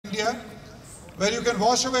India, where you can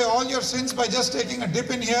wash away all your sins by just taking a dip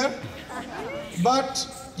in here. But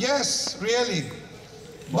yes, really.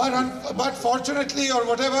 But fortunately or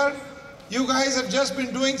whatever, you guys have just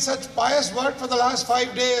been doing such pious work for the last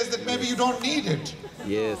 5 days that maybe you don't need it.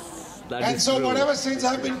 Yes, that And is so true. whatever sins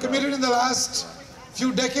have been committed in the last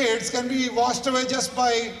few decades can be washed away just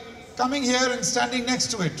by coming here and standing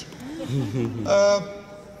next to it.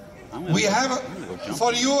 We have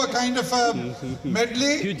for you a kind of a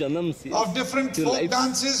medley of different folk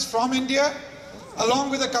dances from India, along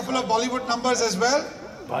with a couple of Bollywood numbers as well.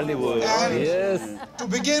 Bollywood, And yes. to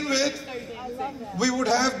begin with, we would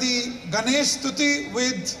have the Ganesh Stuti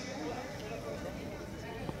with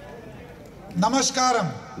Namaskaram.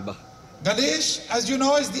 Ganesh, as you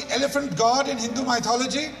know, is the elephant god in Hindu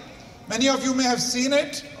mythology. Many of you may have seen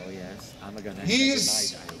it. Oh yes, I'm a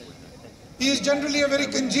Ganesh. He is generally a very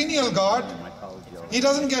congenial god. He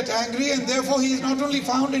doesn't get angry, and therefore he is not only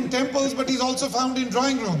found in temples, but he's also found in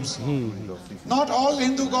drawing rooms. Not all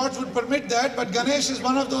Hindu gods would permit that, but Ganesh is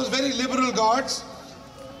one of those very liberal gods.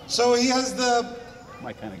 So he has the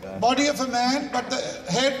body of a man, but the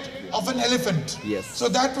head of an elephant. Yes. So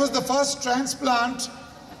that was the first transplant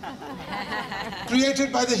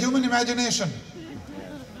created by the human imagination.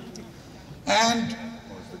 And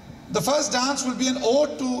the first dance will be an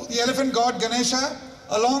ode to the elephant god Ganesha,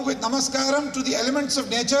 along with Namaskaram to the elements of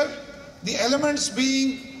nature, the elements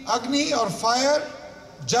being Agni or fire,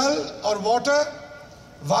 Jal or water,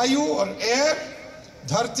 Vayu or air,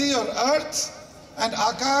 Dharti or earth, and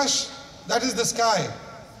Akash, that is the sky.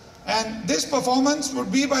 And this performance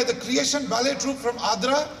would be by the Creation Ballet Troupe from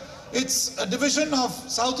Adra. It's a division of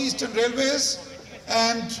Southeastern Railways,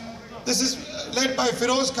 and this is led by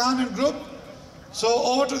Firoz Khan and group. So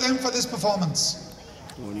over to them for this performance.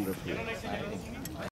 Wonderful.